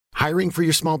Hiring for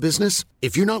your small business?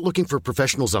 If you're not looking for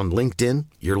professionals on LinkedIn,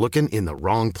 you're looking in the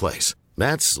wrong place.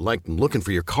 That's like looking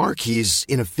for your car keys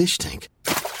in a fish tank.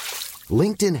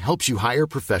 LinkedIn helps you hire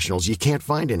professionals you can't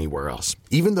find anywhere else,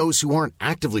 even those who aren't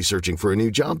actively searching for a new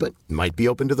job but might be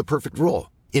open to the perfect role.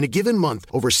 In a given month,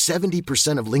 over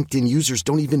 70% of LinkedIn users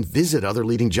don't even visit other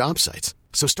leading job sites.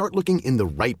 So start looking in the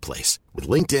right place. With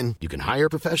LinkedIn, you can hire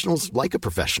professionals like a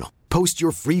professional. Post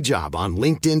your free job on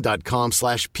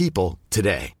linkedin.com/people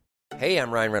today. Hey,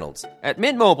 I'm Ryan Reynolds. At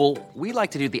Mint Mobile, we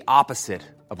like to do the opposite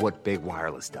of what Big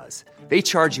Wireless does. They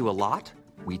charge you a lot,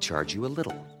 we charge you a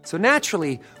little. So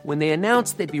naturally, when they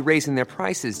announced they'd be raising their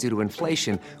prices due to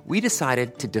inflation, we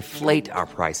decided to deflate our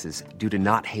prices due to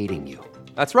not hating you.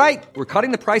 That's right. We're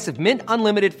cutting the price of Mint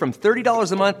Unlimited from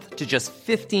 $30 a month to just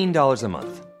 $15 a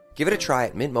month. Give it a try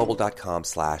at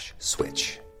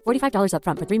mintmobile.com/switch. $45 up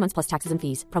front for 3 months plus taxes and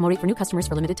fees. Promo rate for new customers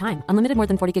for limited time. Unlimited more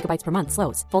than 40 gigabytes per month.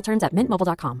 Slows full terms at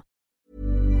mintmobile.com.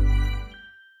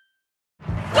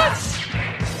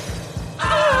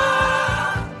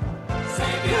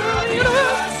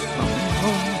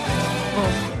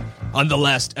 On the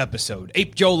last episode,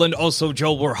 Ape Joel and also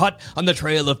Joel were hot on the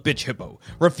trail of Bitch Hippo,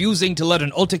 refusing to let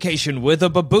an altercation with a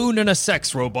baboon and a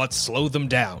sex robot slow them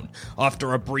down.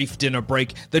 After a brief dinner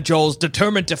break, the Joels,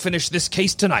 determined to finish this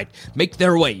case tonight, make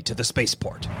their way to the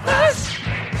spaceport.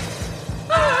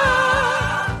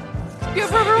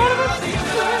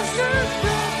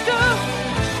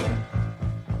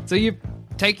 So you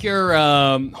take your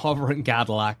hovering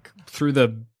Cadillac through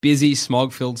the busy,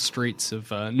 smog-filled streets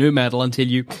of New Metal until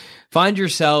you find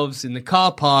yourselves in the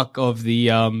car park of the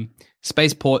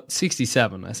Spaceport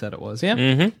 67, I said it was, yeah?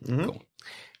 Mm-hmm. Cool.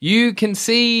 You can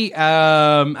see,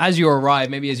 as you arrive,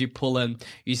 maybe as you pull in,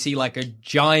 you see like a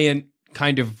giant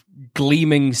kind of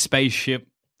gleaming spaceship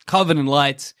covered in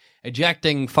lights,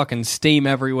 ejecting fucking steam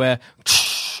everywhere,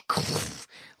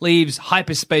 leaves,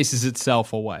 hyperspaces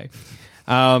itself away.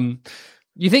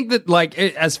 You think that, like,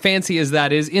 as fancy as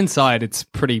that is, inside it's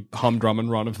pretty humdrum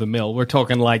and run-of-the-mill. We're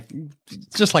talking, like,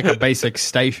 just like a basic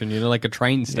station, you know, like a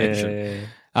train station. Yeah.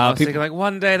 I was thinking, like,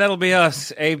 one day that'll be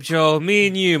us, Abe Joel, me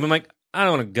and you. But I'm like, I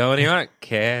don't want to go anywhere. I don't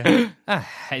care. I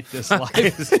hate this life.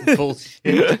 This is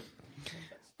bullshit.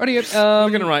 What are you, We're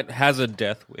going to write Hazard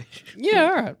Death Wish. Yeah,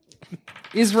 all right.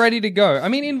 Is ready to go. I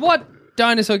mean, in what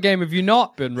dinosaur game have you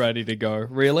not been ready to go,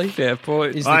 really? Fair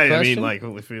point. Is the question? I mean, like,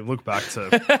 if we look back to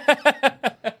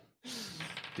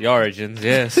the origins,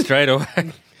 yeah, straight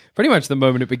away. Pretty much the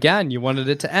moment it began, you wanted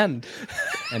it to end.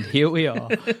 And here we are.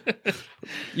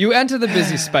 You enter the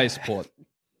busy spaceport.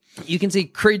 You can see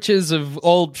creatures of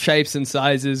all shapes and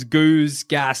sizes, goos,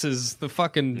 gases, the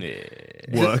fucking...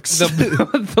 works.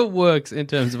 The works in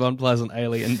terms of unpleasant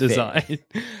alien design.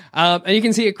 And you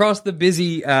can see across the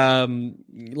busy,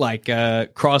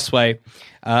 crossway,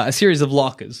 a series of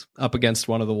lockers up against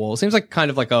one of the walls. Seems like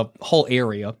kind of like a whole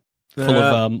area full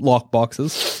of lock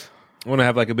boxes. I want to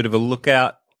have like a bit of a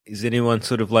lookout. Is anyone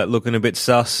sort of like looking a bit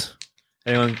sus?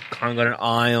 Anyone kind of got an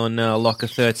eye on locker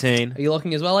 13? Are you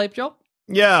looking as well, Ape Joel?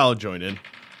 yeah, I'll join in.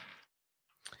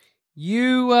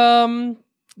 You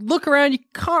look around, you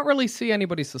can't really see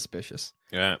anybody suspicious.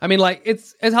 Yeah. I mean, like,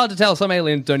 it's hard to tell. Some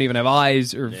aliens don't even have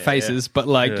eyes or faces, but,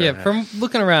 like, from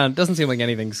looking around, it doesn't seem like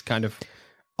anything's kind of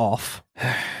off. All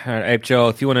right, Ape Joel,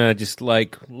 if you want to just,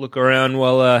 like, look around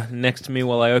while next to me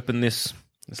while I open this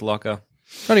locker.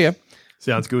 What do you?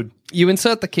 Sounds good. You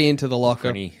insert the key into the locker.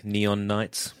 Any neon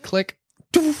nights? Click.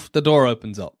 Doof, the door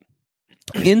opens up.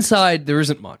 Inside, there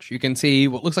isn't much. You can see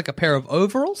what looks like a pair of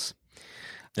overalls.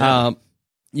 Yeah.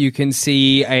 You can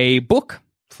see a book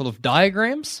full of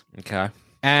diagrams. Okay.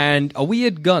 And a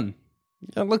weird gun.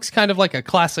 It looks kind of like a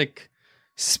classic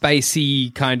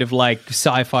spacey kind of like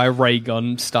sci-fi ray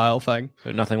gun style thing.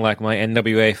 So nothing like my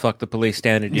NWA fuck the police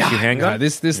standard issue handgun? No,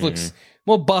 this looks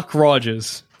more Buck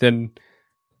Rogers than...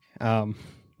 yeah.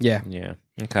 Yeah.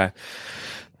 Okay.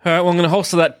 All right, well, I'm going to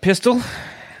holster that pistol.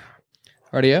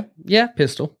 Radio? Yeah,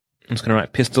 pistol. I'm just going to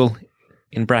write pistol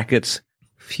in brackets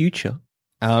future.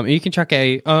 You can chuck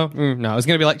a... no, I was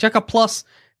going to be like, chuck a plus.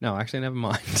 No, actually, never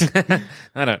mind.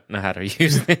 I don't know how to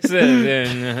use this. Put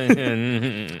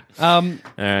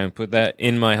that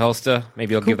in my holster.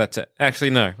 Maybe I'll give that to... Actually,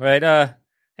 no. Right,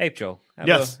 Ape Joel.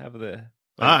 Yes. Have the...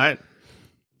 All right.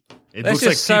 It Let's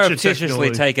looks just like future surreptitiously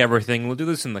technology. take everything. We'll do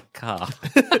this in the car.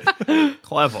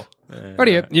 Clever.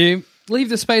 Radio, you leave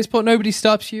the spaceport. Nobody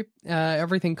stops you.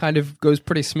 Everything kind of goes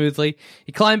pretty smoothly.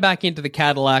 You climb back into the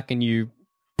Cadillac and you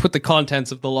put the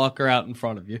contents of the locker out in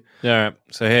front of you. All right.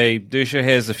 So, hey, Dusha,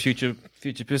 here's the future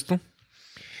pistol.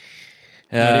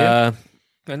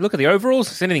 And look at the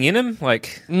overalls. Is anything in them?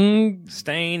 Like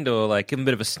stained or like give them a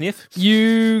bit of a sniff?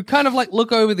 You kind of like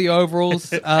look over the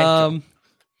overalls. You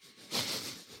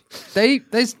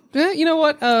know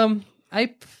what?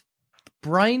 Ape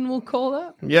brain, we'll call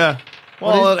that. Yeah.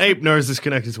 Well, an ape nose is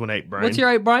connected to an ape brain. What's your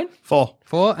ape brain? 4.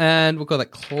 4, and we'll call that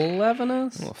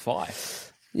cleverness. Oh,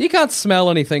 5. You can't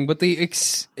smell anything, but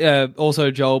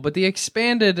also Joel, but the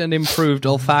expanded and improved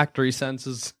olfactory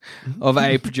senses of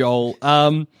ape Joel.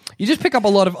 You just pick up a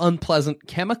lot of unpleasant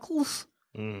chemicals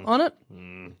on it.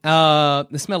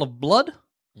 The smell of blood.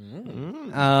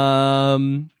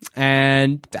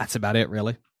 And that's about it,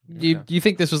 really. You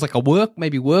think this was like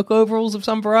maybe work overalls of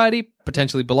some variety,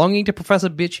 potentially belonging to Professor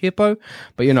Bitch Hippo,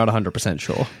 but you're not 100%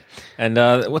 sure. And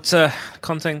what's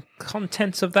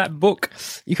contents of that book?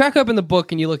 You crack open the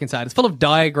book and you look inside. It's full of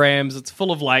diagrams. It's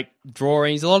full of like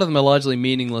drawings. A lot of them are largely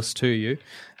meaningless to you.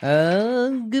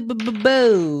 Ape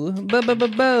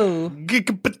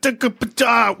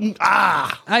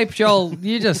Joel,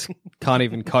 you just can't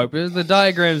even cope. The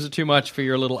diagrams are too much for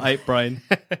your little ape brain.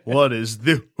 What is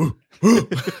this? You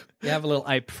have a little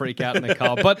ape freak out in the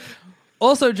car. But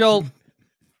also, Joel,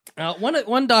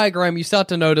 one diagram you start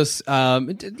to notice,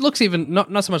 it looks even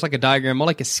not so much like a diagram, more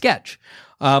like a sketch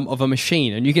of a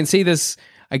machine. And you can see this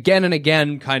again and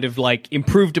again, kind of like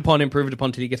improved upon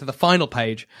until you get to the final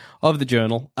page of the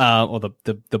journal or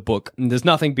the book. And there's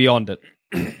nothing beyond it.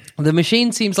 The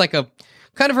machine seems like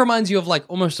kind of reminds you of like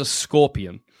almost a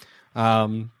scorpion,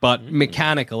 but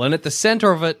mechanical. And at the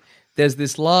center of it, there's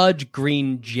this large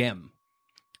green gem.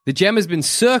 The gem has been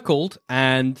circled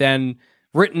and then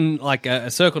written like a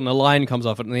circle and a line comes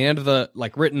off it. And the end of the,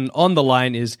 like written on the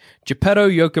line is Geppetto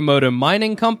Yokomoto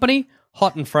Mining Company,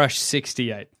 Hot and Fresh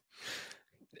 68.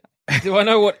 Do I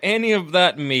know what any of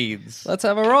that means? Let's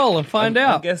have a roll and find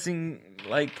out. I'm guessing,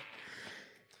 like...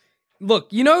 Look,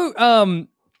 you've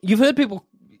heard people...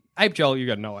 Ape Joel, you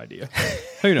got no idea.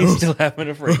 Who knows? You're still having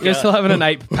a freak You're out. still having an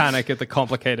ape panic at the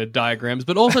complicated diagrams.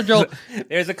 But also, Joel...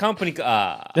 There's a company... he's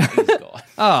gone.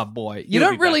 Oh, boy. You He'll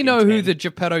don't be really back know in who 10. the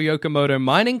Geppetto Yokomoto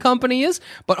Mining Company is,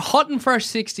 but Hot and Fresh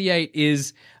 68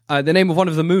 is the name of one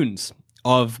of the moons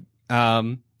of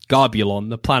Garbulon,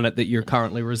 the planet that you're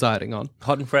currently residing on.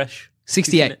 Hot and fresh?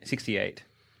 68. 68.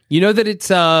 You know that it's...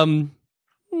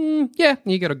 yeah,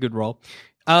 you got a good roll.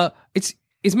 It's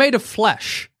made of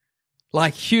flesh,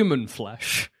 like human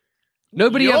flesh.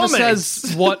 Nobody ever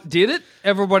says what did it.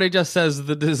 Everybody just says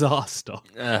the disaster.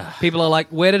 People are like,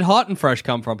 where did Hot and Fresh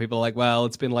come from? People are like, well,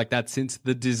 it's been like that since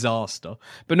the disaster.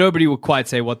 But nobody will quite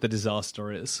say what the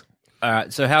disaster is. All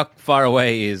right, so how far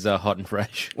away is Hot and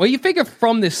Fresh? Well, you figure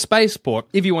from this spaceport,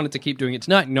 if you wanted to keep doing it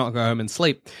tonight and not go home and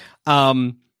sleep,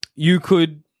 you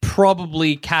could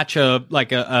probably catch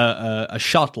a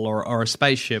shuttle or a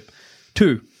spaceship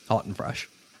to Hot and Fresh.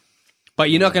 But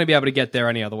you're not going to be able to get there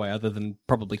any other way other than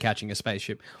probably catching a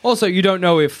spaceship. Also, you don't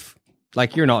know if,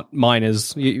 like, you're not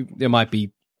miners. There might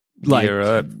be, like,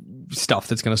 stuff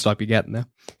that's going to stop you getting there.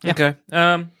 Yeah. Okay.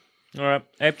 All right,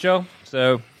 Ape Joel.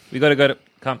 So we got to go to...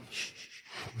 Come. Shh.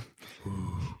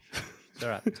 It's all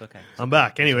right. It's okay. I'm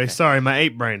back. Anyway, sorry, my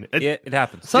ape brain. Yeah, it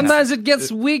happens. Sometimes it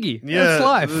gets wiggy. Yeah, That's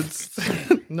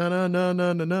life.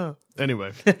 No.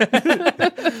 Anyway,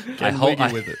 I hold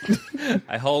with it.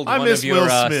 I hold I one miss of your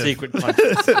Will Smith. secret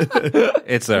punches.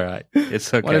 It's all right.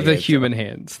 It's okay. One of the Ape Joel. human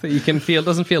hands that you can feel.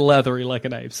 Doesn't feel leathery like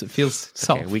an ape's. It feels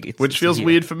soft. Okay, Which feels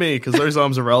weird for me because those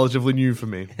arms are relatively new for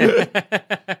me.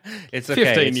 It's okay.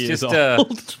 15 It's years just,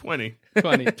 old. 20.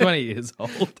 20 years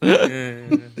old.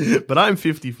 But I'm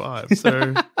 55,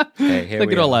 so Okay, here Look,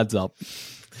 we it all are. adds up.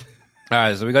 All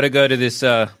right, so we got to go to this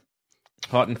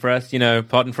Hot and Fresh.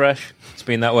 Hot and Fresh. It's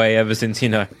been that way ever since,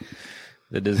 the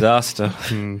disaster.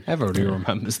 Everybody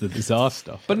remembers the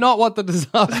disaster, but not what the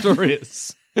disaster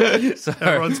is. So,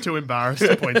 everyone's too embarrassed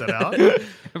to point that out.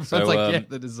 Everyone's So, like, yeah,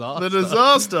 the disaster. The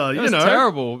disaster, That's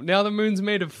terrible. Now the moon's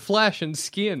made of flesh and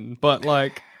skin, but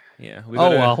like, yeah. We oh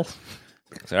gotta, well.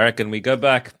 So I reckon we go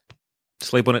back,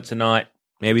 sleep on it tonight,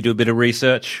 maybe do a bit of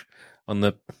research on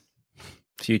the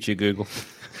future Google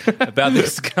about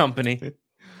this company.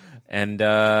 And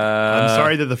I'm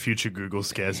sorry that the future Google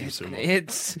scares you so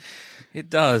much. It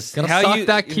does. Gotta suck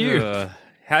that cube.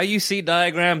 How you see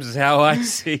diagrams is how I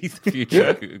see the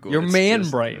future Google. Your It's man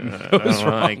just- brain I goes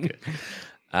don't like wrong. it.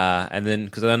 And then,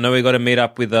 because I know we got to meet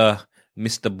up with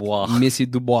Mr. Bois. Missy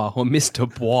Dubois or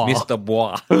Mr. Bois. Mr.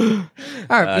 Bois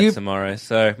All right, tomorrow.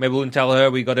 So maybe we'll tell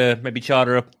her we got to maybe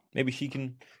charter up. Maybe she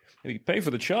can maybe pay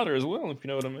for the charter as well, if you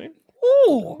know what I mean.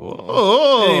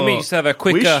 Oh, Maybe just have a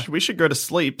quick. we should go to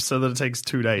sleep so that it takes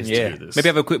 2 days Yeah, to do this. maybe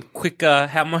have a quick.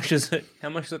 How much does it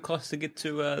cost to get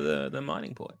to the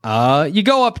mining port? you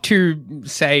go up to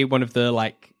say one of the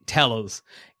like tellers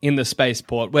in the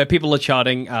spaceport where people are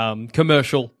charting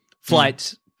commercial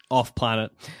flights off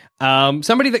planet.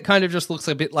 Somebody that kind of just looks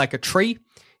a bit like a tree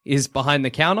is behind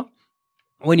the counter.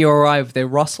 When you arrive, they're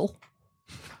Russell.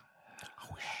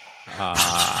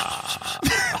 I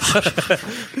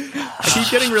keep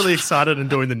getting really excited and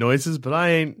doing the noises, but that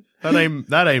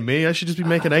ain't me. I should just be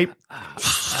making ape.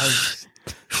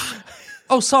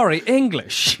 Oh, sorry,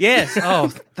 English. Yes. Oh,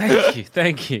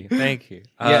 thank you.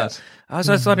 Yes. I was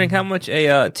just wondering how much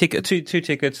a ticket, two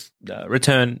tickets,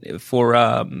 return for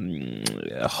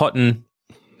hot and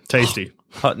Tasty.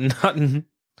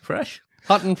 fresh.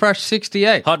 Hot and Fresh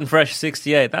 68. Hot and fresh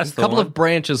 68. That's A couple of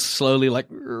branches slowly like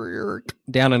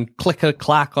down and click a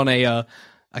clack on a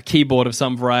keyboard of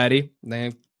some variety.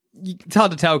 It's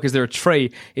hard to tell because they're a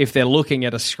tree if they're looking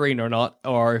at a screen or not,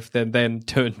 or if they then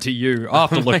turn to you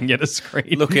after looking at a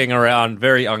screen. looking around,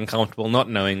 very uncomfortable, not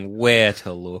knowing where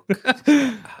to look.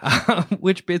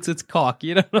 Which bit's its cock?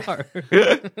 You don't know.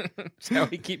 That's how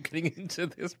we keep getting into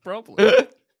this problem.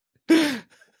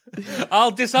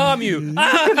 I'll disarm you.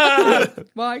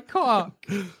 My cock.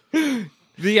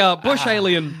 The bush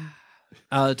alien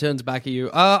turns back at you.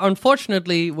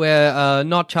 Unfortunately, we're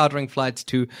not chartering flights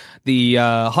to the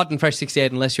Hot and Fresh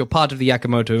 68 unless you're part of the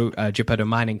Yakamoto Geppetto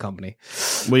Mining Company.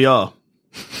 We are.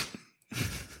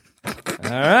 All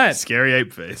right. Scary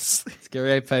ape face.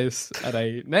 Scary ape face at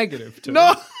a negative.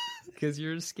 No! Because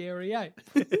you're a scary ape.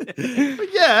 Yeah,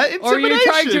 intimidation. Or you're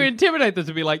trying to intimidate them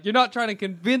to be like, you're not trying to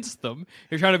convince them.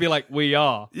 You're trying to be like, we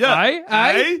are. Yeah.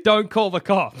 Eh? Don't call the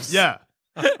cops. Yeah.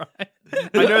 Right.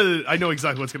 I know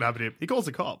exactly what's going to happen to him. He calls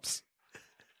the cops.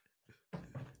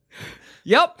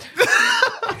 Yep.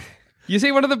 You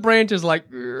see one of the branches like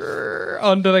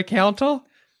under the counter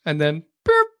and then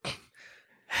boop.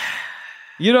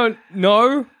 You don't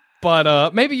know,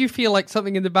 but maybe you feel like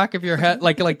something in the back of your head,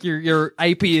 like your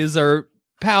ape ears are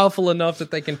powerful enough that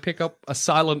they can pick up a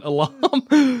silent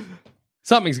alarm.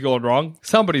 Something's gone wrong.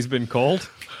 Somebody's been called.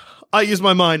 I use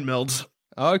my mind meld.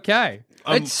 Okay.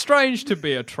 It's strange to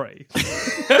be a tree.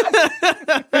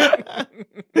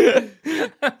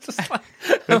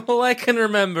 All I can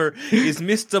remember is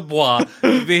Mr. Bois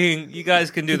being, you guys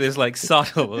can do this like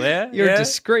subtle, yeah? You're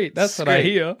discreet. That's what I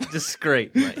hear.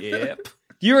 Discreet. Yep.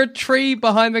 You're a tree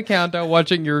behind the counter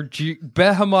watching your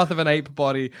behemoth of an ape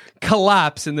body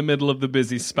collapse in the middle of the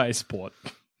busy spaceport.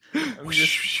 I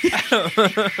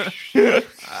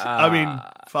mean,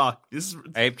 fuck. This is...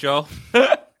 Ape Joel?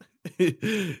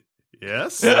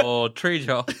 Yes? Or Tree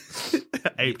Joel?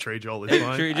 Ape Tree Joel is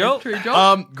fine. Tree Joel? Tree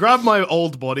Joel? Grab my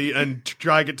old body and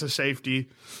drag it to safety.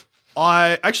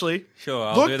 I actually... Sure,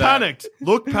 I'll do that. panicked.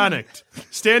 Look panicked.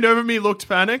 Stand over me, looked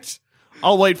panicked.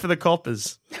 I'll wait for the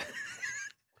coppers.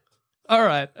 All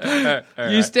right.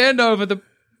 You stand over the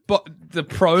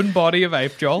prone body of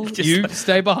Ape Joel. You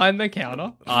stay behind the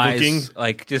counter. Eyes,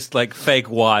 just fake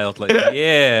wild. Like,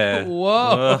 yeah.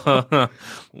 Whoa.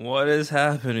 What is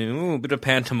happening? Ooh, a bit of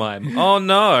pantomime. Oh,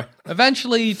 no.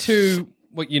 Eventually, two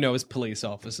what you know as police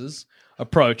officers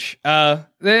approach.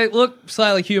 They look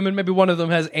slightly human. Maybe one of them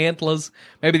has antlers.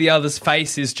 Maybe the other's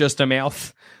face is just a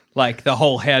mouth. Like the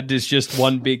whole head is just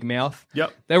one big mouth.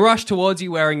 Yep. They rush towards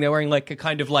you they're wearing like a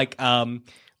kind of like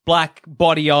black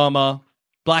body armor,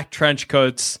 black trench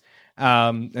coats,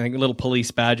 I think little police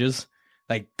badges.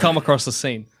 They come across the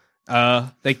scene.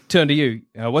 They turn to you.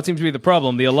 What seems to be the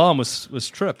problem? The alarm was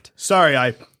tripped. Sorry,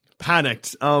 I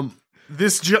panicked.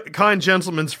 This kind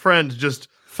gentleman's friend just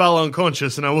fell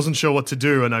unconscious and I wasn't sure what to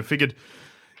do, and I figured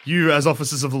you, as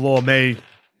officers of the law, may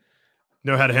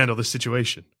know how to handle this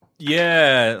situation.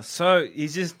 Yeah, so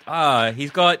he's just, he's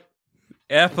got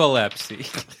epilepsy.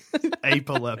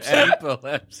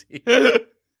 Epilepsy.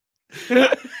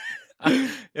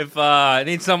 If I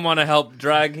need someone to help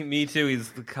drag me to his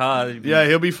car. Yeah,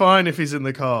 he'll be fine if he's in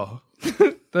the car.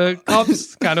 The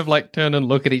cops kind of like turn and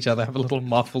look at each other, have a little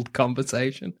muffled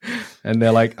conversation, and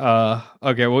they're like,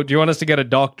 okay, well, do you want us to get a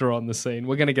doctor on the scene?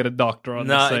 We're going to get a doctor on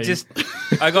the scene.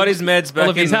 I got his meds back well,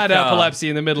 if he's in the had car. epilepsy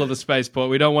in the middle of the spaceport,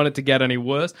 we don't want it to get any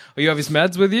worse. Oh, you have his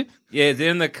meds with you? Yeah,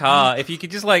 they're in the car. If you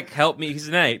could just help me, he's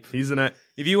an ape. He's an ape.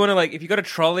 If you want to if you got a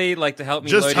trolley to help me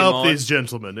just load help him on. these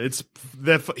gentlemen. He's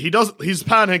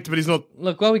panicked, but he's not.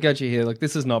 Look, while we got you here,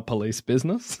 this is not police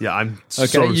business. Yeah, I'm okay,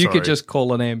 so you sorry. could just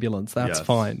call an ambulance. That's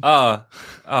fine. Oh,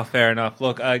 fair enough.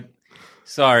 Look,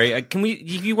 sorry. Can we?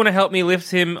 If you want to help me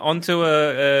lift him onto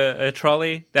a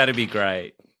trolley, that'd be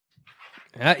great.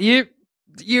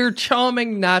 Your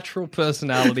charming natural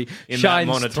personality In shines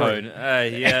that monotone.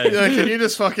 through. Yeah, can you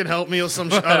just fucking help me or some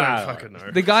shit? I don't fucking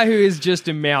know. The guy who is just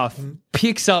a mouth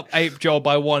picks up Ape Joel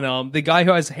by one arm. The guy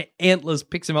who has antlers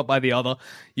picks him up by the other.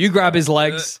 You grab his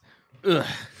legs.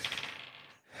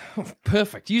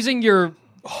 Perfect. Using your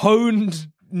honed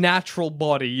natural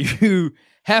body, you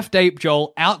heft Ape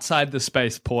Joel outside the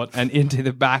spaceport and into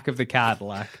the back of the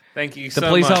Cadillac. Thank you The so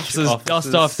police much, officers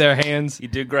dust off their hands. You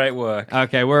do great work.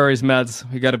 Okay, where are his meds?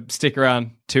 We got to stick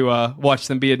around to watch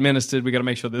them be administered. We got to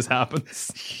make sure this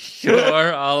happens.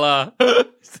 Sure, I'll.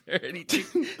 Is there any Tic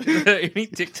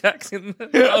Tacs in the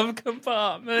glove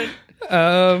compartment?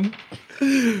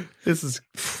 This is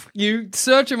You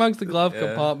search amongst the glove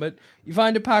compartment. You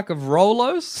find a pack of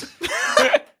Rolos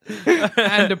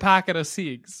and a packet of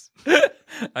cigs.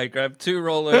 I grab 2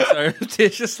 rollers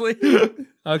surreptitiously.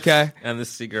 Okay. And the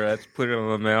cigarettes, put it in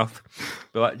my mouth.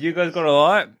 Be like, you guys got a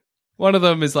light? One of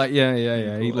them is like, yeah.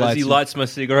 As he lights my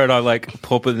cigarette, I like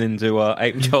pop it into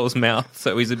Ape Joel's mouth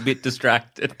so he's a bit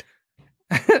distracted.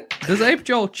 Does Ape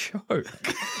Joel choke?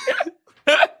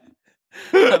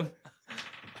 Yeah,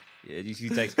 it usually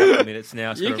takes a couple of minutes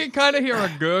now. You can kind of hear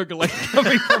a gurgling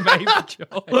coming from Ape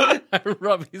Joel. I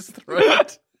rub his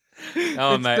throat. Come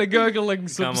on, mate. The gurgling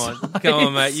Come subsides.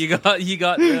 on, mate. You got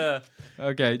the...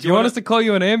 Okay, do you want us to call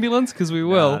you an ambulance? Because we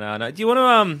will. No. Do you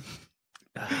want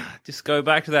to just go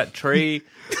back to that tree,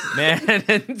 man,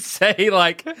 and say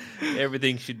like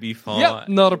everything should be fine? Yep,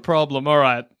 not a problem. All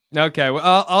right. Okay,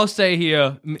 well, I'll stay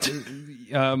here.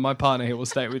 My partner here will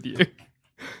stay with you.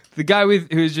 The guy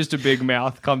who's just a big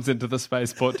mouth comes into the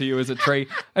spaceport to you as a tree.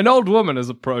 An old woman has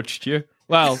approached you.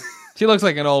 Well, she looks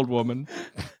like an old woman.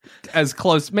 As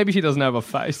close. Maybe she doesn't have a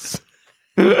face.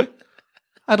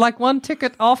 I'd like 1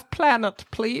 ticket off planet,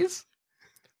 please.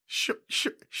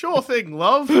 sure thing,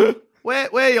 love. Where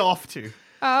are you off to?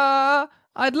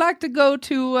 I'd like to go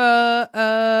to,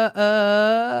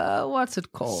 what's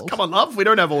it called? Come on, love. We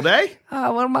don't have all day.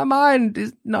 Well, my mind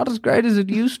is not as great as it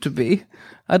used to be.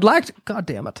 I'd like to, God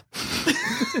damn it.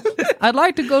 I'd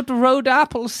like to go to Road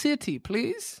Apple City,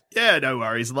 please. Yeah, no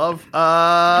worries, love.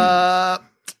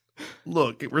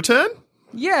 Look, return?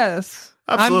 Yes.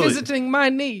 Absolutely. I'm visiting my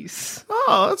niece.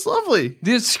 Oh, that's lovely.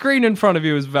 The screen in front of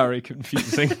you is very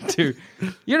confusing, too.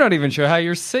 You're not even sure how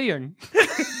you're seeing.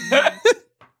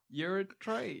 You're a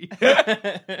tree.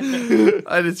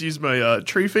 I just use my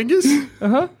tree fingers.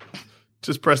 Uh-huh.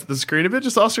 Just press the screen a bit.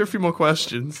 Just ask her a few more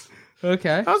questions.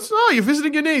 Okay. You're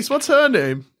visiting your niece. What's her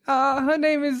name? Her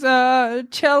name is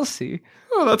Chelsea.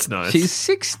 Oh, that's nice. She's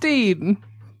 16.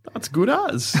 That's good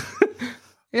as.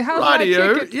 How's my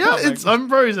Radio. ticket Yeah, coming? I'm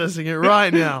processing it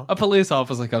right now. A police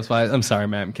officer comes by. I'm sorry,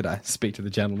 ma'am. Could I speak to the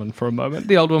gentleman for a moment?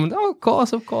 The old woman. Oh, of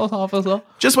course, officer.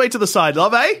 Just wait to the side,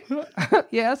 love, eh?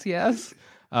 Yes.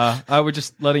 I was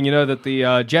just letting you know that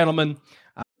the gentleman.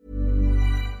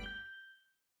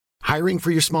 Hiring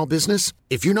for your small business?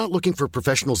 If you're not looking for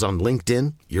professionals on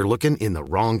LinkedIn, you're looking in the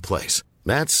wrong place.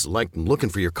 That's like looking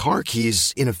for your car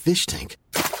keys in a fish tank.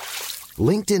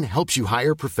 LinkedIn helps you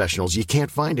hire professionals you can't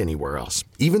find anywhere else,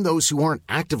 even those who aren't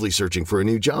actively searching for a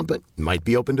new job but might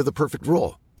be open to the perfect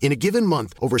role. In a given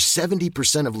month, over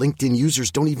 70% of LinkedIn users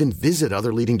don't even visit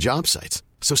other leading job sites.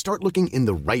 So start looking in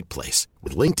the right place.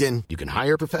 With LinkedIn, you can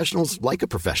hire professionals like a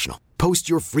professional. Post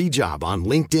your free job on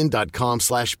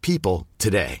linkedin.com/people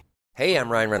today. Hey, I'm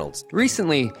Ryan Reynolds.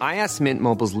 Recently, I asked Mint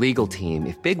Mobile's legal team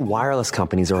if big wireless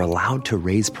companies are allowed to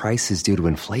raise prices due to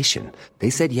inflation. They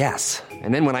said yes.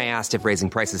 And then when I asked if raising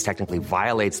prices technically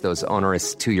violates those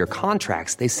onerous 2-year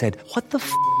contracts, they said, "What the f***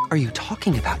 are you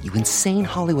talking about, you insane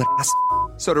Hollywood ass?"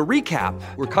 So to recap,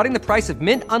 we're cutting the price of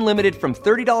Mint Unlimited from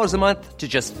 $30 a month to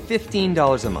just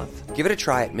 $15 a month. Give it a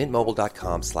try at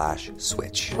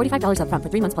mintmobile.com/switch. $45 up front for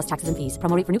 3 months plus taxes and fees.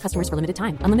 Promo rate for new customers for limited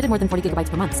time. Unlimited more than 40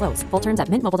 gigabytes per month. Slows full terms at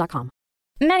mintmobile.com.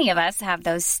 Many of us have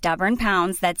those stubborn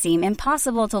pounds that seem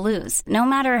impossible to lose, no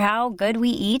matter how good we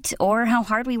eat or how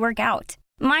hard we work out.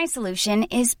 My solution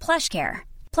is PlushCare.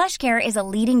 PlushCare is a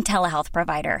leading telehealth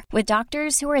provider with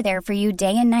doctors who are there for you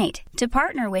day and night to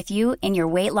partner with you in your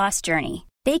weight loss journey.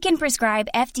 They can prescribe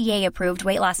FDA-approved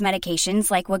weight loss medications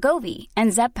like Wegovy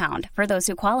and Zepbound for those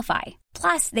who qualify.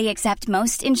 Plus, they accept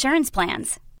most insurance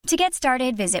plans. To get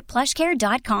started, visit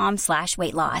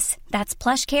plushcare.com/weightloss. That's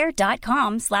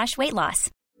plushcare.com/weightloss.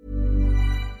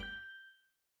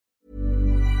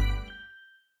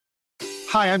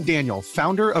 Hi, I'm Daniel,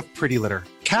 founder of Pretty Litter.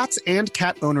 Cats and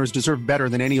cat owners deserve better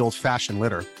than any old-fashioned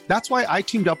litter. That's why I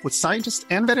teamed up with scientists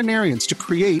and veterinarians to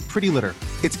create Pretty Litter.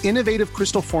 Its innovative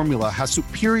crystal formula has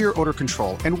superior odor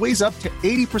control and weighs up to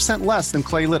 80% less than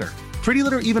clay litter. Pretty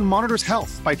Litter even monitors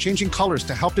health by changing colors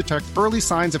to help detect early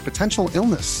signs of potential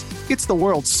illness. It's the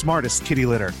world's smartest kitty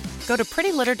litter. Go to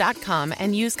prettylitter.com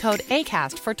and use code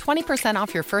ACAST for 20%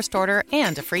 off your first order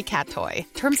and a free cat toy.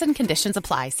 Terms and conditions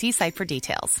apply. See site for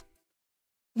details.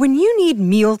 When you need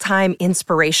mealtime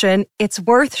inspiration, it's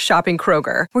worth shopping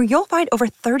Kroger, where you'll find over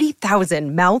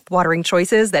 30,000 mouth-watering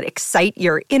choices that excite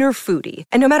your inner foodie.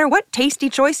 And no matter what tasty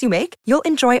choice you make, you'll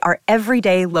enjoy our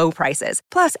everyday low prices,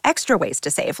 plus extra ways to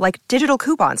save, like digital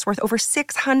coupons worth over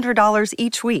 $600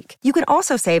 each week. You can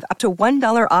also save up to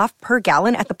 $1 off per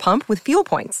gallon at the pump with fuel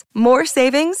points. More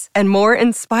savings and more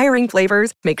inspiring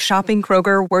flavors make shopping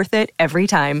Kroger worth it every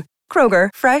time. Kroger,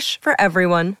 fresh for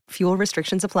everyone. Fuel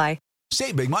restrictions apply.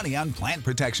 Save big money on plant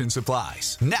protection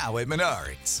supplies, now at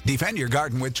Menards. Defend your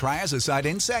garden with Triazicide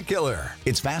Insect Killer.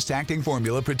 Its fast-acting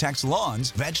formula protects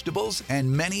lawns, vegetables,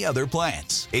 and many other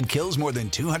plants. It kills more than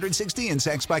 260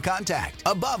 insects by contact,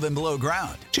 above and below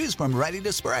ground. Choose from ready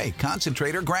to spray,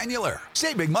 concentrate, or granular.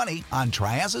 Save big money on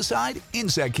Triazicide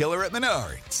Insect Killer at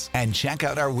Menards. And check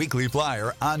out our weekly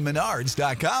flyer on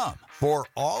Menards.com for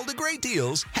all the great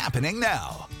deals happening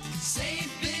now.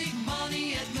 Save big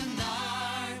money at Menards.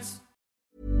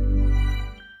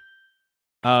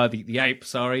 The ape,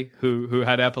 sorry, who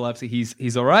had epilepsy,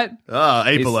 he's all right.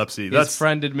 Epilepsy. His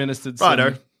friend administered some.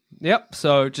 Righto. Yep.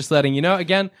 So just letting you know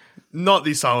again. Not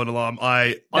the silent alarm.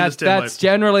 I understand. That's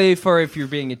generally for if you're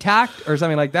being attacked or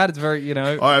something like that. It's very,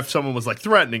 Or if someone was like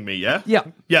threatening me, yeah? Yeah.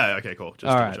 Yeah, okay, cool.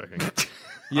 Just all right. joking.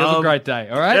 You have a great day,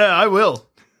 all right? Yeah, I will.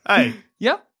 Hey.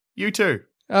 Yep. You too.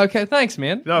 Okay, thanks,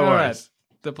 man. No all worries. Right.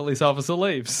 The police officer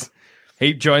leaves.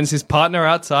 He joins his partner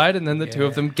outside, and then the two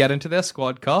of them get into their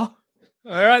squad car.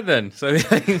 All right, then. So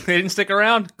they didn't stick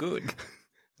around? Good.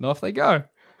 And off they go.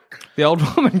 The old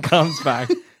woman comes back.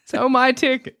 So my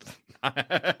ticket.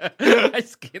 I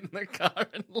skid in the car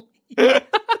and leave.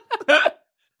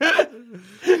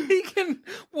 He can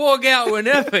walk out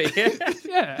whenever, yeah?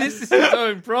 Yeah. This is his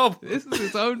own problem. This is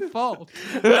his own fault.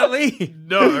 Leave.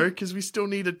 No, because we still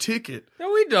need a ticket.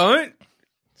 No, we don't.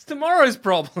 It's tomorrow's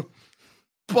problem.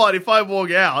 But if I walk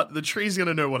out, the tree's going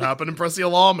to know what happened and press the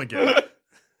alarm again.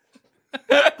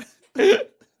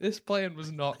 This plan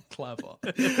was not clever.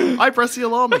 I press the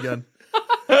alarm again.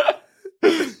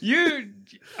 You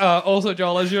also,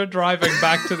 Joel, as you're driving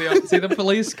back to see the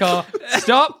police car,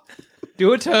 stop,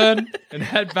 do a turn, and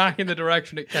head back in the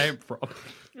direction it came from.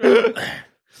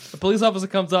 The police officer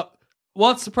comes up.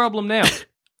 What's the problem now?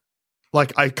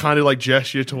 Like, I kind of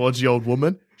gesture towards the old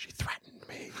woman. She threatened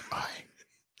me.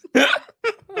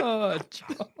 Oh,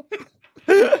 Joel.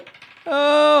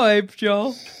 Oh, Ape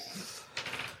Joel.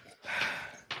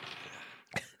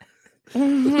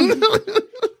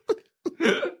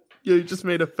 You just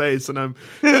made a face, and I'm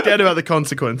scared about the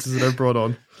consequences that I've brought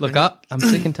on. Look up. I'm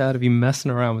sick and tired of you messing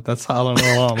around with that silent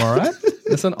alarm, all right?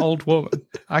 It's an old woman.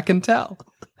 I can tell.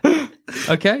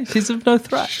 Okay? She's of no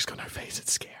threat. She's got no face.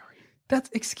 It's scary.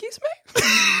 Excuse me?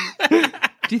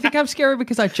 Do you think I'm scary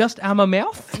because I just am a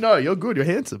mouth? No, you're good. You're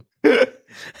handsome.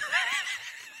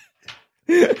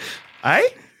 Hey?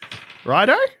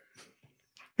 Righto?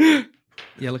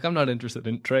 Yeah, look, I'm not interested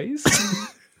in trees.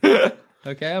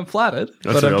 Okay, I'm flattered,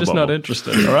 That's but I'm just not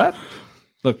interested, all right?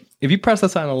 Look, if you press the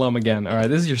silent alarm again, all right,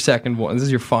 this is your second warning. This is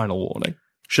your final warning.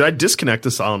 Should I disconnect the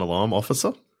silent alarm,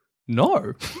 officer?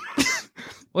 No.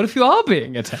 What if you are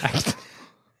being attacked?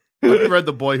 Have you read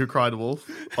The Boy Who Cried Wolf,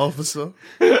 officer?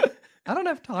 I don't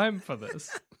have time for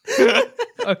this.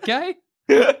 Okay?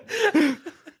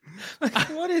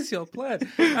 What is your plan?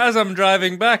 As I'm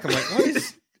driving back, I'm like, what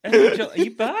is... Are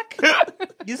you back?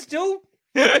 You still...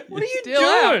 What are you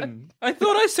still doing? I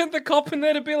thought I sent the cop in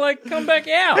there to be like, come back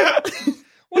out.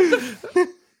 What the...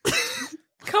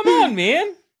 Come on,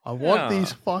 man. I want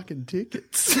these fucking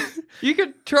tickets. You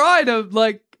could try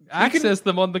to, access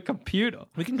them on the computer.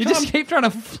 You just keep trying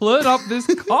to flirt up this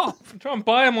cop. Try and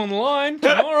buy them online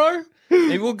tomorrow.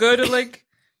 Maybe we'll go to,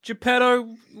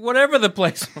 Geppetto, whatever the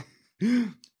place was.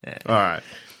 Yeah. All right.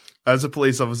 As the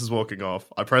police officer's walking off,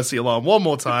 I press the alarm one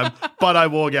more time, but I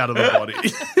walk out of the body.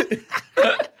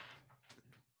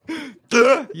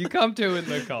 You come to in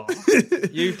the car.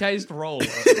 You taste roller.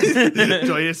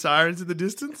 Do I hear sirens in the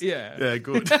distance? Yeah. Yeah,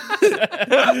 good.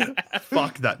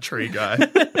 Fuck that tree guy.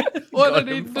 What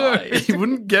did he do? He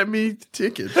wouldn't get me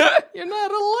tickets. You're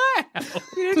not allowed.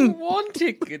 You didn't want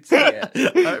tickets yet.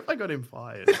 I hope I got him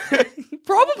fired. He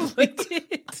probably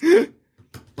did.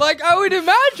 I would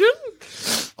imagine.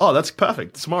 Oh, that's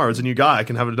perfect. Tomorrow, as a new guy, I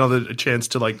can have another chance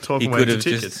to talk He away could to have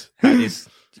tickets. just had his...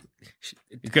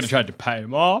 You could have tried to pay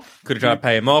him off. Could have tried to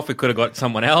pay him off. We could have got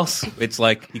someone else. It's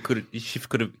like his shift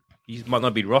could have. He might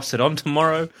not be rostered on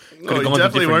tomorrow. Oh, he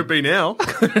definitely won't be now.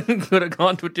 Could have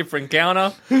gone to a different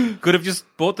counter. Could have just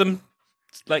bought them.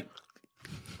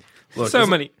 Look, so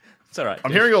many. It's all right.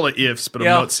 I'm hearing all the ifs, but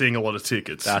Yeah. I'm not seeing a lot of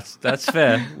tickets. That's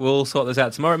fair. We'll sort this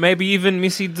out tomorrow. Maybe even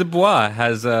Missy Dubois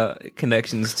has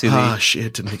connections to the...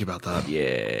 Shit, didn't think about that.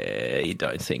 Yeah, you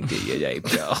don't think, do you, Ape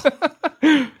Joel?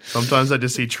 Sometimes I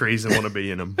just see trees and want to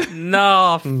be in them.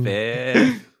 No,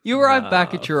 fair. You arrive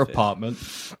back at your apartment.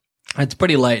 It's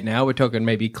pretty late now. We're talking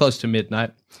maybe close to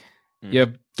midnight.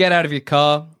 You get out of your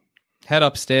car, head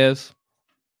upstairs,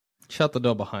 shut the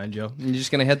door behind you, and you're just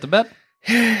going to head to bed?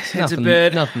 Head to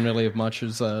bed. Nothing really of much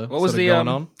is What was the going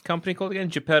on. company called again?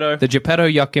 Geppetto? The Geppetto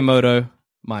Yakimoto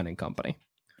Mining Company.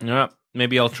 Yeah,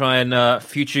 maybe I'll try and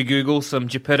future Google some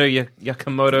Geppetto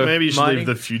Yakamoto. Maybe you should mining. leave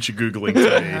the future Googling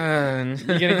to me.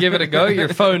 You're going to give it a go? Your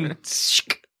phone,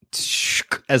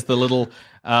 as the little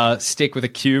stick with a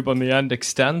cube on the end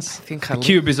extends. The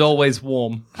cube is always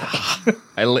warm.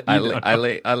 I lick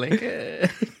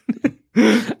it.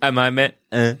 Am I meant?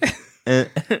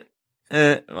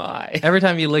 Why? Every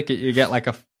time you lick it, you get like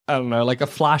a, I don't know, like a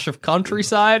flash of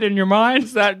countryside in your mind.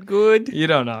 Is that good? You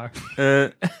don't know.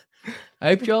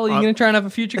 Ape Joel, are you going to try and have a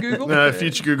future Google? No,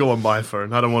 future Google on my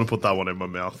phone. I don't want to put that one in my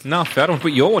mouth. No, I don't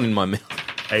put your one in my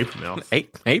mouth. Ape mouth.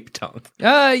 Ape tongue.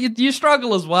 You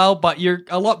struggle as well, but you're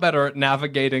a lot better at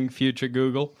navigating future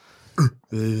Google.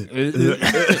 You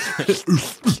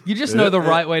just know the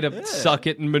right way to suck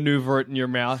it and maneuver it in your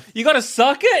mouth. You got to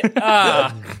suck it?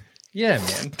 Yeah,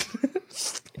 man.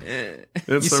 You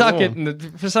It's so suck warm. it,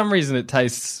 and for some reason it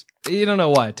tastes. You don't know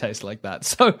why it tastes like that.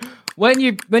 So when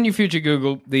you future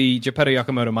Google the Geppetto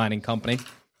Yakamoto Mining Company,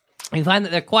 you find that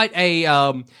they're quite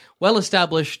a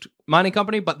well-established mining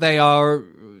company, but they are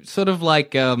sort of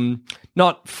like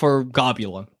not for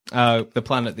Garbula, the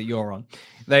planet that you're on.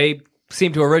 They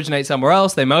seem to originate somewhere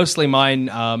else. They mostly mine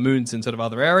moons in sort of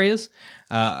other areas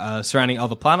surrounding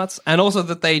other planets, and also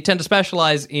that they tend to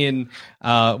specialize in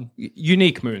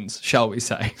unique moons, shall we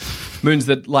say. Moons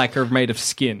that like are made of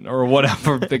skin or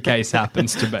whatever the case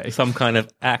happens to be. Some kind of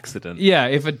accident. Yeah,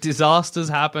 if a disaster's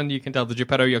happened, you can tell the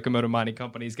Geppetto Yakamoto Mining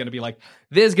Company is going to be like,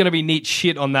 there's going to be neat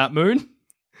shit on that moon.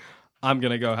 I'm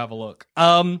going to go have a look.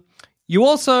 You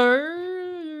also...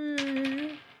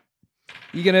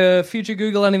 You going to future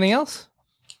Google anything else?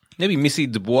 Maybe Missy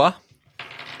Dubois.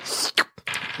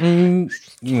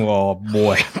 Oh,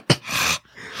 boy.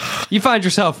 You find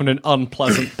yourself in an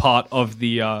unpleasant part of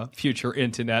the future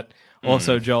internet.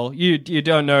 Also, Joel, you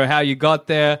don't know how you got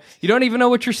there. You don't even know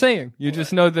what you're saying. You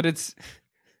just know that it's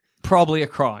probably a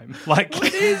crime. Like,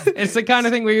 it's the kind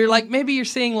of thing where you're like, maybe you're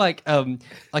seeing like an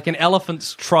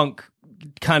elephant's trunk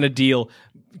kind of deal,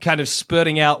 kind of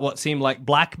spurting out what seem like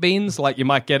black beans, like you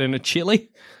might get in a chili.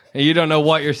 And you don't know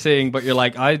what you're seeing, but you're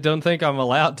like, I don't think I'm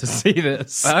allowed to see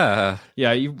this. Yeah,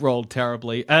 you rolled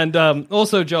terribly. And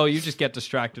also, Joel, you just get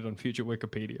distracted on future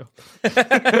Wikipedia.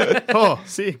 Oh,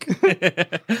 sick.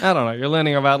 I don't know. You're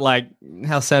learning about like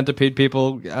how centipede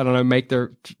people, I don't know, make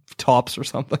their tops or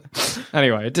something.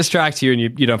 Anyway, it distracts you and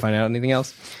you don't find out anything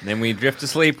else. Then we drift to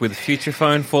sleep with future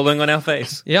phone falling on our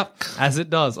face. Yep, as it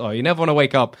does. Oh, you never want to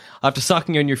wake up after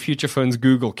sucking on your future phone's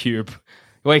Google cube.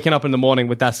 Waking up in the morning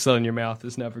with that still in your mouth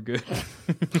is never good.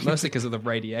 Mostly because of the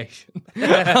radiation.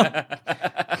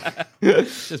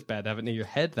 It's just bad to have it near your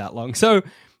head that long. So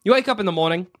you wake up in the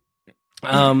morning.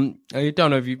 I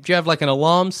don't know if do you have like an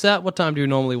alarm set? What time do you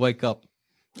normally wake up?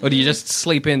 Or do you just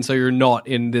sleep in so you're not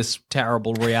in this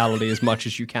terrible reality as much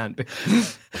as you can be?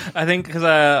 I think because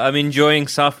I'm enjoying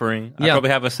suffering, I Yeah. probably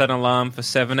have a set alarm for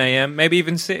 7 a.m., maybe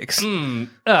even 6.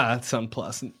 That's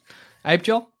unpleasant. Ape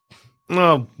Joel?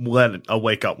 I'll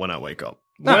wake up when I wake up.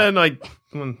 No. No.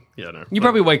 You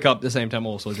probably wake up at the same time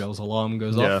also Joel's alarm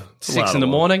goes Yeah, off. it's a 6 loud in the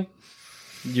alarm. morning.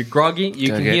 You're groggy. You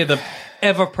can hear the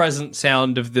ever-present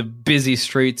sound of the busy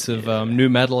streets of New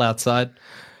Metal outside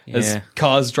as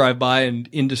cars drive by and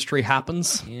industry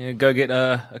happens. Yeah, go get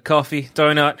a coffee,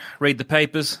 donut, read the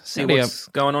papers, see what's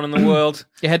going on in the world.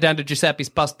 You head down to Giuseppe's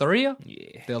Pastaria.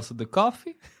 Yeah. They also do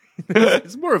coffee.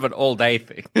 It's more of an all-day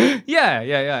thing. Yeah.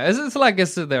 It's like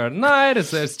it's there at night.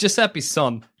 It's Giuseppe's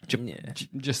son.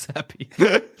 Giuseppe.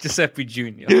 Giuseppe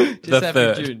Jr.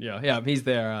 Giuseppe Jr. Yeah, he's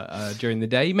there during the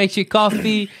day. He makes you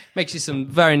coffee, makes you some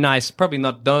very nice, probably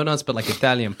not donuts, but like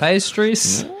Italian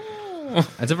pastries.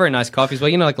 It's a very nice coffee as well.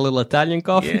 You know, like a little Italian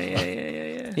coffee.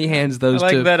 Yeah. He hands those I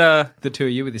like to that, the two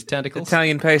of you with his tentacles.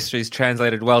 Italian pastries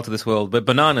translated well to this world, but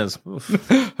bananas. Oof.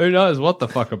 Who knows what the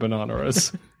fuck a banana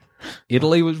is?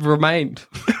 Italy remained.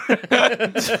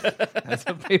 That's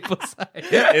what people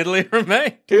say. Italy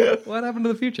remained. What happened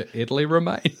to the future? Italy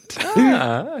remained.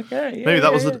 Okay. Maybe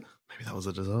that was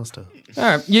a disaster. All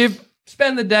right, you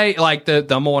spend the day, like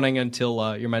the morning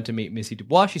until you're meant to meet Missy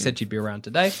Dubois. She said she'd be around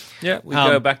today. Yeah, we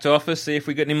go back to office, see if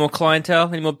we got any more clientele,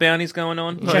 any more bounties going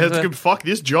on. I had to fuck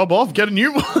this job off, get a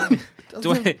new one.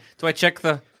 Do I check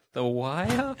the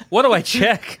wire? What do I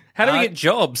check? How do we get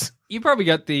jobs? You probably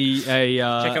got the Check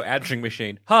out answering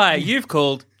machine. Hi, you've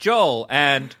called Joel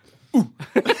and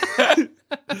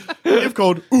You've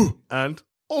called and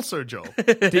also Joel.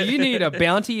 do you need a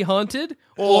bounty hunted,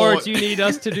 or do you need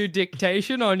us to do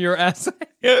dictation on your essay?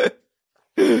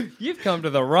 You've come to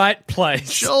the right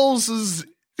place. Joel's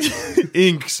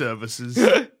ink services.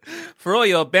 For all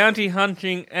your bounty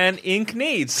hunting and ink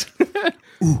needs.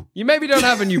 You maybe don't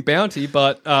have a new bounty,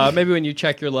 but maybe when you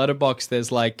check your letterbox,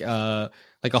 there's like a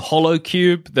holo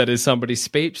cube that is somebody's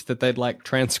speech that they'd like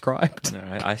transcribed. All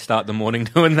right, I start the morning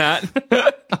doing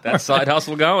that. That side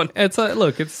hustle going. It's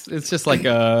it's just like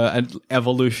an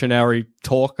evolutionary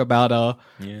talk about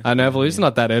an evolution. It's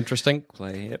not that interesting.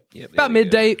 Yep, About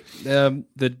midday,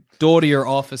 the door to your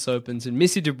office opens and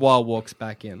Missy Dubois walks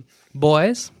back in.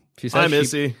 Boys, she says. Hi,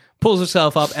 Missy. She pulls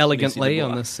herself up elegantly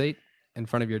on the seat in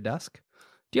front of your desk.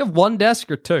 Do you have one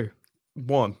desk or two?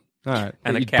 One. All right.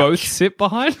 And you a couch. both sit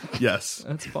behind? Yes.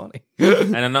 That's funny.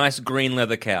 And a nice green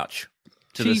leather couch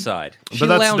to the side. But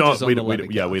that's not. We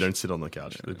don't sit on the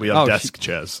couch. We have desk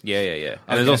chairs. Yeah.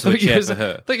 And there's also a chair for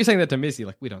her. I thought you were saying that to Missy,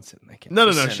 like, we don't sit on that couch. No.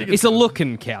 It's a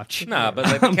looking couch. No, but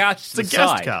like the couch It's a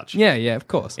guest couch. Yeah, of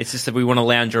course. It's just that we want to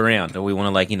lounge around, or we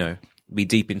want to be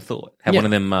deep in thought. Have one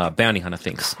of them bounty hunter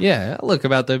things. Yeah, look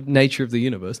about the nature of the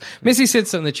universe. Missy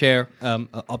sits in the chair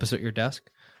opposite your desk.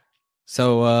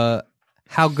 So,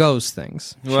 how goes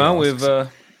things? Well, we've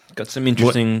got some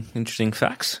interesting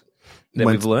facts that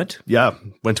we've learnt. Yeah,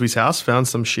 went to his house, found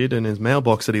some shit in his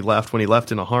mailbox that he left when he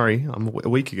left in a hurry a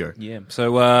week ago. Yeah,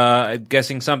 so I'm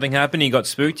guessing something happened. He got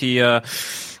spooked. He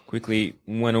quickly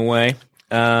went away.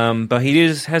 But he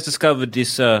has discovered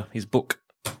this his book.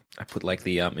 I put like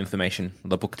the information,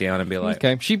 the book down, and be like,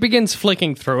 okay. She begins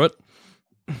flicking through it.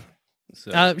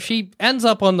 So. She ends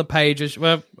up on the page.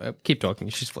 Well, keep talking.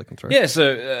 She's flicking through. Yeah,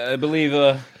 so I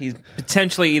believe he's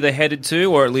potentially either headed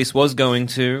to, or at least was going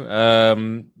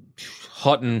to,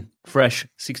 Hot and Fresh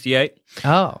 68.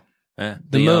 Oh, the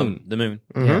moon. The moon.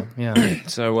 Mm-hmm. Yeah.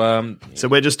 So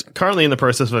we're just currently in the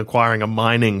process of acquiring a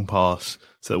mining pass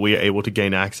so that we are able to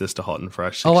gain access to Hot and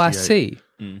Fresh 68. Oh, I see.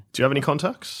 Do you have any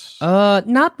contacts?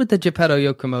 Not with the Geppetto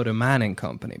Yokomoto Mining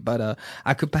Company, but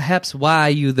I could perhaps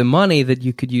wire you the money that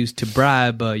you could use to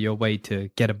bribe your way to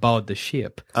get aboard the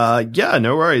ship. Yeah,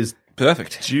 no worries.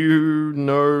 Perfect. Do you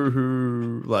know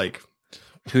who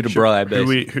to bribe?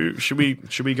 Should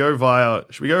we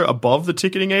go above the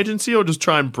ticketing agency or just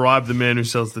try and bribe the man who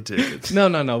sells the tickets? No.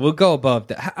 We'll go above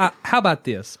that. How about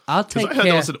this? I'll take I heard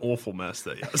care. that was an awful mess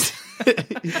there. Yes.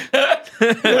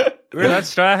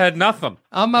 Let's try. I had nothing.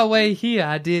 On my way here,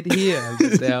 I did hear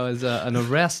that there was an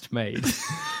arrest made.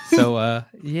 So,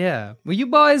 yeah. Were you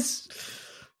boys?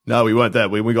 No, we weren't there.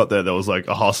 When we got there was like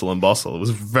a hustle and bustle. It was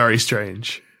very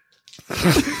strange.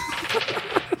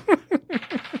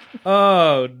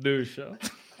 Oh, Dusha.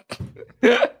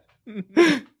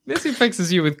 Missy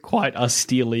fixes you with quite a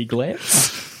steely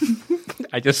glance.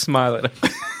 I just smile at her.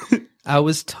 I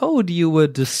was told you were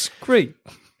discreet.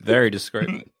 Very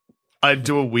discreet. I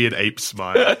do a weird ape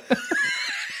smile.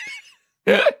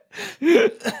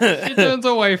 She turns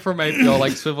away from Ape Joel,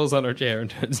 like swivels on her chair and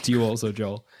turns to you also,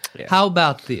 Joel. Yeah. How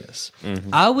about this?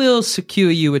 Mm-hmm. I will secure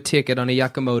you a ticket on a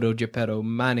Yakamoto Geppetto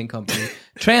Mining Company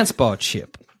transport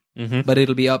ship. Mm-hmm. But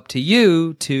it'll be up to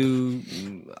you to...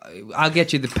 I'll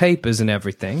get you the papers and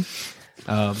everything.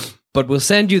 But we'll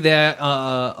send you there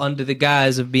under the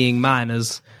guise of being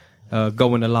miners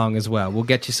going along as well. We'll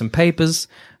get you some papers.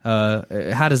 How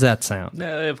does that sound?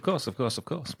 Of course.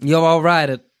 You're all right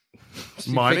at...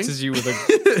 She mining? fixes you with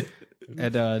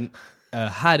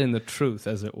hiding the truth,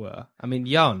 as it were. I mean,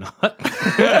 you're not.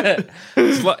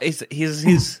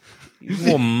 He's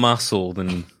more muscle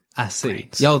than... I see.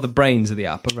 You're the brains of the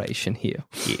operation here.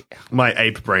 Yeah. My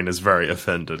ape brain is very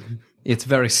offended. It's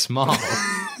very small.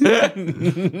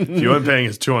 If you weren't paying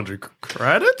us 200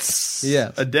 credits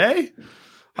a day,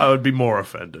 I would be more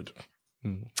offended.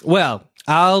 Well,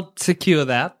 I'll secure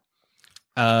that.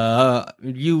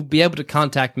 You'll be able to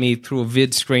contact me through a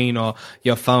vid screen or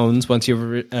your phones once you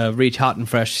reach Hot and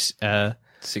Fresh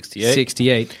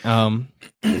 68.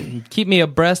 Keep me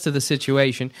abreast of the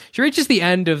situation. She reaches the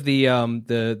end of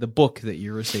the book that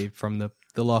you received from the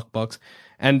lockbox,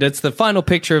 and it's the final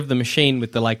picture of the machine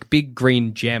with the big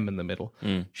green gem in the middle.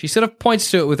 She sort of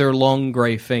points to it with her long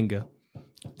gray finger.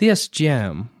 This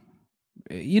gem.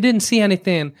 You didn't see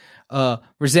anything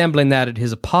resembling that at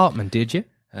his apartment, did you?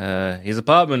 His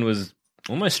apartment was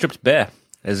almost stripped bare.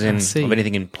 as in see. of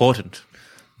anything important.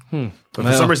 But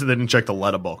for some reason, they didn't check the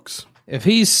letterbox. If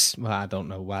he's, well, I don't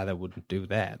know why they wouldn't do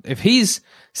that. If he's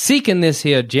seeking this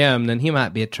here gem, then he might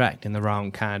be attracting the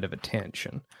wrong kind of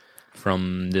attention.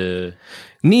 From the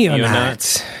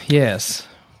Neonites. Yes.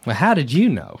 Well, how did you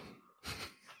know?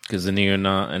 Because the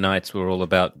Neonites were all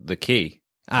about the key.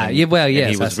 Yeah, well, yes,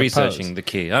 and he was I researching suppose. the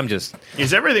key. I'm just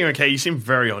Is everything okay? You seem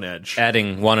very on edge.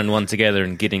 adding one and one together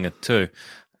and getting a two.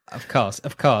 Of course.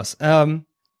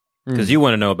 Because you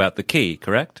want to know about the key,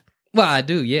 correct? Well, I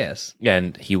do, yes. Yeah,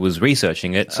 and he was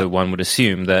researching it, so one would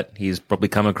assume that he's probably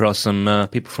come across some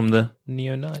people from the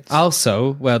Neonites.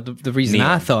 Also, well, the reason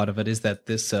I thought of it is that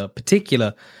this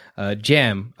particular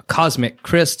gem, a cosmic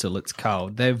crystal it's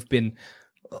called, they've been,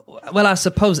 well, I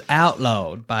suppose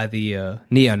outlawed by the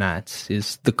Neonites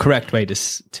is the correct way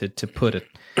to put it.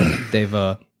 They've,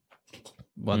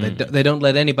 they don't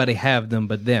let anybody have them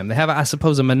but them. They have, I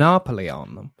suppose, a monopoly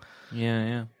on them.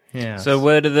 Yeah. Yeah. So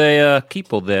where do they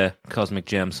keep all their cosmic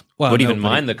gems? Well, Would even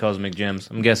nobody- mine the cosmic gems?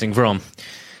 I'm guessing from,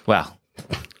 well,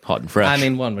 hot and fresh. I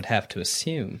mean, one would have to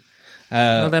assume.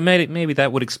 Well, maybe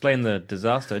that would explain the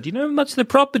disaster. Do you know much of the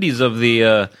properties of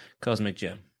the cosmic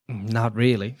gem? Not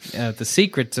really. The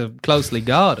secrets are closely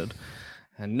guarded,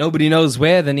 and nobody knows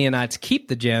where the Neonites keep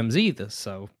the gems either.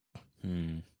 So,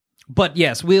 But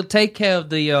yes, we'll take care of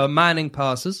the mining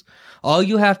passes. All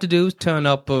you have to do is turn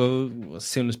up as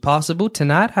soon as possible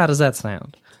tonight. How does that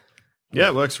sound? Yeah,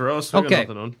 it works for us. We got Okay.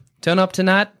 nothing on. Turn up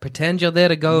tonight. Pretend you're there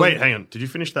to go. Wait, hang on. Did you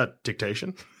finish that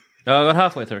dictation? I got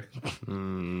halfway through.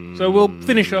 So we'll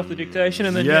finish off the dictation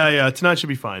and then... Yeah. Tonight should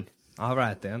be fine. All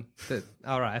right then.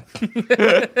 All right.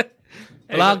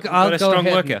 Well, I'll got a go strong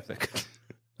ahead work and- ethic.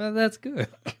 Well, that's good.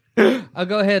 I'll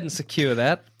go ahead and secure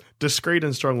that. Discreet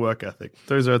and strong work ethic.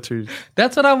 Those are two.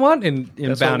 That's what I want in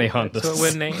bounty what- hunters.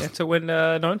 That's what we're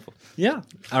known for. Yeah.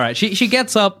 All right. She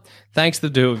gets up, thanks the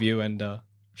two of you, and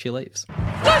she leaves.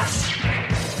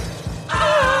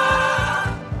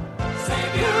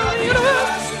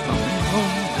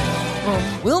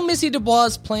 Will Missy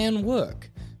Dubois' plan work?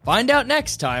 Find out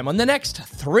next time on the next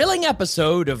thrilling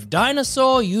episode of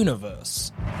Dinosaur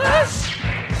Universe.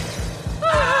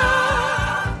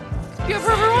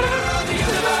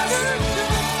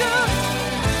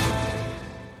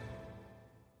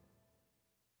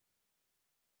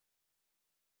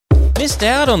 Missed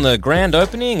out on the grand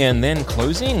opening and then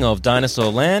closing of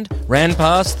Dinosaur Land? Ran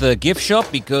past the gift shop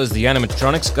because the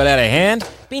animatronics got out of hand?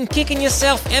 Been kicking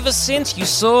yourself ever since you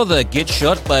saw the Get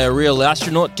Shot by a Real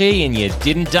Astronaut tee and you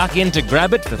didn't duck in to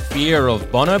grab it for fear of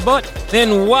Bonobot?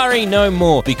 Then worry no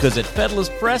more, because at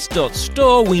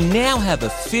peddlerspress.store we now have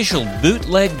official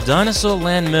bootleg Dinosaur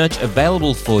Land merch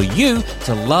available for you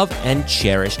to love and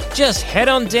cherish. Just head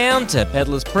on down to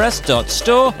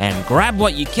peddlerspress.store and grab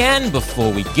what you can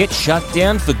before we get shut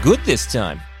down for good this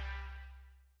time.